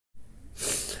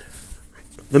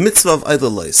The mitzvah of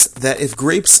Olelos, that if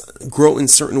grapes grow in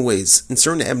certain ways, in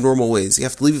certain abnormal ways, you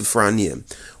have to leave it for aniyim.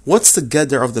 What's the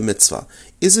geder of the mitzvah?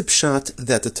 Is it pshat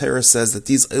that the Torah says that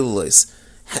these Olelos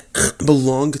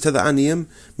belong to the aniyim,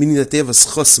 meaning that they have a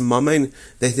Zuchus Mammon,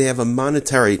 that they have a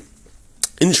monetary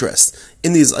interest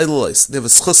in these Olelos, they have a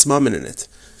Zuchus Mammon in it?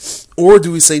 Or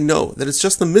do we say no, that it's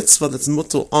just the mitzvah that's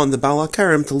mutal on the Baal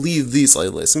HaKerem to leave these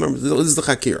Olelos? Remember, this is the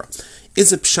Chakira.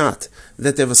 Is it pshat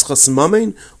that they have a Zuchus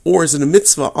Mammon, or is it a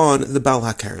mitzvah on the Baal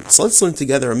HaKerem? So let's learn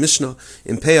together a Mishnah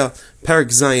in Peah, Parak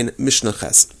Zayin, Mishnah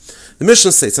Ches. The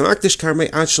Mishnah states,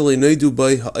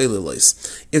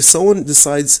 if someone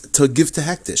decides to give to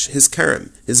Hektish, his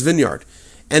Kerem, his vineyard,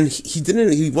 and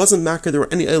he wasn't makar there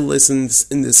were any Olelos in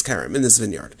this Kerem, in this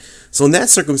vineyard. So in that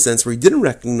circumstance where he didn't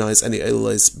recognize any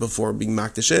Olelos before being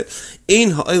makdish it,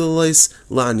 ein ha'Olelos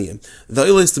la'aniyim. The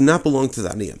Olelos do not belong to the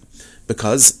aniyim,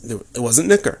 because it wasn't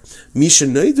nikar. Misha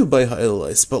noidu by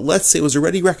ha'Olelos, but let's say it was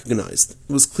already recognized.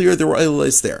 It was clear there were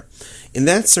Olelos there. In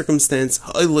that circumstance,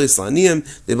 ha'Olelos la'aniyim,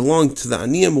 they belong to the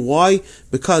aniyim. Why?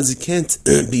 Because you can't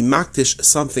be makdish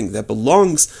something that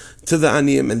belongs to the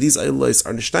aniyim, and these Olelos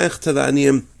are nishtayach to the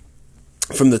aniyim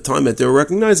from the time that they were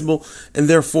recognizable, and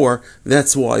therefore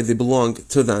that's why they belong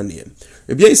to the aniyim.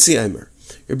 Rabbi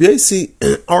Yossi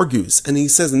argues, and he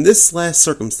says in this last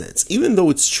circumstance, even though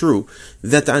it's true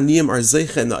that the aniyim are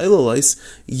zeicha and the Olelos,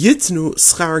 yitnu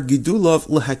schar gidulav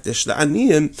lehektish. The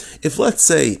aniyim, if let's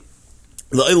say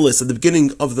the Olelos at the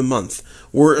beginning of the month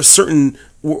were a certain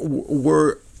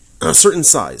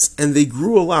size, and they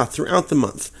grew a lot throughout the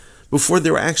month before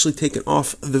they were actually taken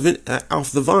off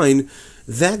the vine,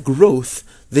 that growth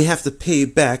they have to pay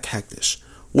back hektish.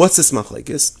 What's this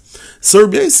machlekes? So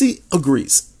Rabbi Yossi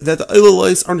agrees that the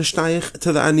Olelos are nishtayich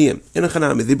to the aniyim in a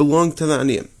chanami. They belong to the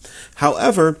aniyim.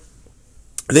 However,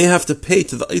 they have to pay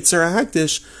to the Eitzer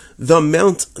HaHektish the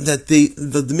amount that the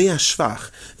Dmei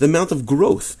HaShvach, the amount of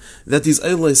growth that these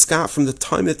Olelos got from the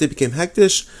time that they became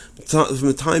Hektish, from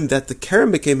the time that the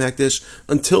Kerem became Hektish,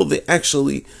 until they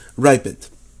actually ripened.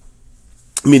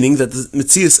 Meaning that the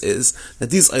Metzius is that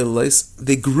these Olelos,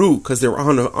 they grew because they were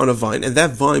on a vine, and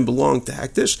that vine belonged to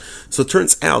Hektish. So it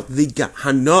turns out they got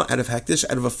Hana out of Hektish,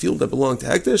 out of a field that belonged to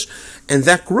Hektish, and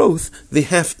that growth they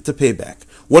have to pay back.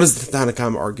 What does the Tanna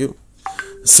Kama argue?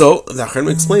 So the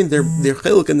Acharonim explained their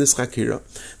chiluk in this Chakira,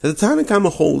 that the Tanna Kama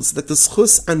holds that the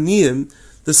Zuchus Aniyim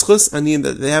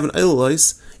that they have in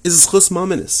Olelos is a Zuchus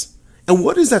Mammonis. And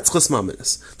what is that Zuchus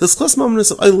Mammonis? The Zuchus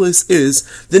Mammonis of Olelos is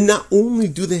that not only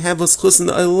do they have a Zuchus in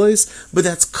the Olelos, but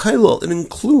that's kailal. It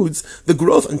includes the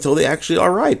growth until they actually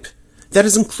are ripe. That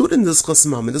is included in the Zuchus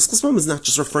Mammon. The Zuchus Mammon is not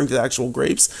just referring to the actual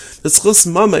grapes. The Zuchus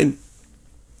Mammon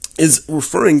is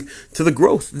referring to the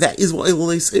growth. That is what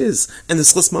Olelos is. And the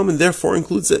Zuchus Mammon therefore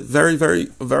includes it. Very, very,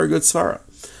 very good svara.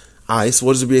 So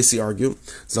what does Rabbi Yossi argue?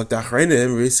 Rabbi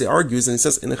Yossi argues, and he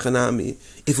says, in a chanami,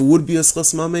 if it would be a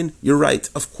Zuchus Mammon, you're right.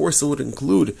 Of course it would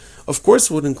include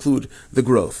the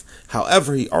growth.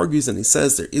 However, he argues and he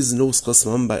says there is no Zuchus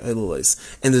Mammon by Olelos,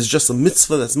 and there's just a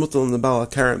mitzvah that's mutal in the Baal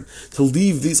HaKerem to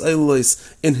leave these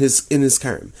Olelos in his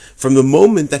Kerem. From the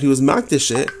moment that he was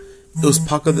makdish it was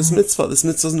paka this mitzvah. This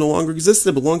mitzvah no longer existed.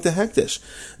 It belonged to Hektish.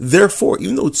 Therefore,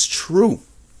 even though it's true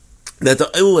that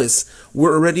the Olelos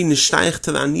were already nishtayich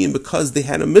to the aniyim because they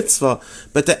had a mitzvah,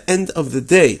 but at the end of the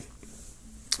day,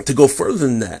 to go further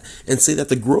than that and say that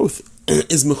the growth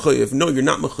is mechayev, no, you're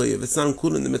not mechayev. It's not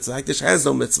included in the mitzvah. Hektish has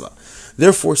no mitzvah.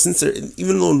 Therefore, since there,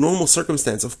 even though normal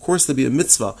circumstance, of course, there'll be a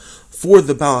mitzvah for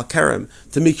the Baal HaKerem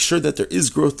to make sure that there is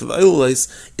growth of Olelos.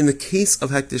 In the case of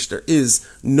Hektish, there is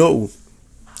no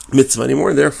mitzvah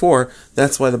anymore, and therefore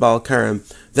that's why the Baal HaKerem,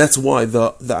 that's why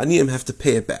the aniyim have to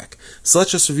pay it back. So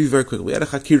let's just review very quickly. We had a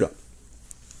Chakira.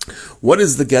 What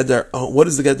is the geder? What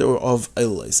is the geder of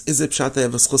Olelos? Is it pshat they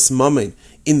have a Zuchus Mammon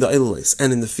in the Olelos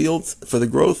and in the field for the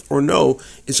growth, or no?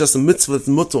 It's just a mitzvah that's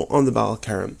mutal on the Baal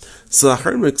HaKerem. So the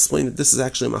Acharonim explained that this is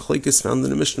actually a machlekes found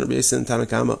in the Mishnah Rabbi Yossi and Tanna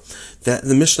Kama. That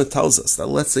the Mishnah tells us that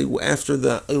let's say after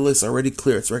the Olelos are already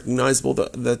clear, it's recognizable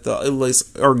that the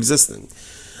Olelos are existing.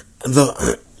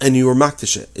 And you were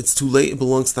makdish it. It's too late. It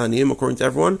belongs to aniyim according to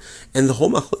everyone. And the whole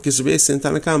machlekes Rabbi Yossi and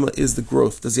Tanna Kama is the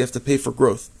growth. Does he have to pay for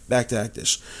growth back to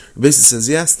Hektish? Rabbi Yossi says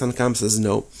yes. Tanna Kama says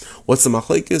no. What's the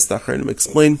machlekes? The Acharonim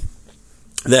explain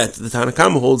that the Tanna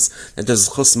Kama holds that there's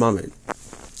Zuchus Mammon.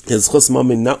 There's Zuchus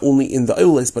Mammon not only in the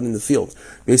Olelos but in the field.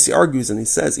 Rabbi Yossi argues and he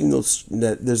says even though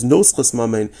that there's no Zuchus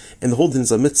Mammon and the whole thing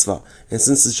is a mitzvah, and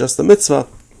since it's just a mitzvah,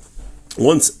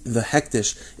 once the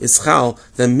Hektish is chal,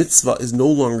 then mitzvah is no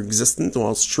longer existent.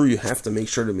 While it's true you have to make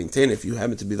sure to maintain it if you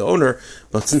happen to be the owner,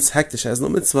 but since Hektish has no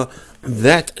mitzvah,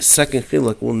 that second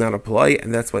chiluk will not apply,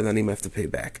 and that's why the aniyim have to pay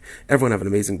back. Everyone have an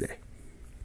amazing day.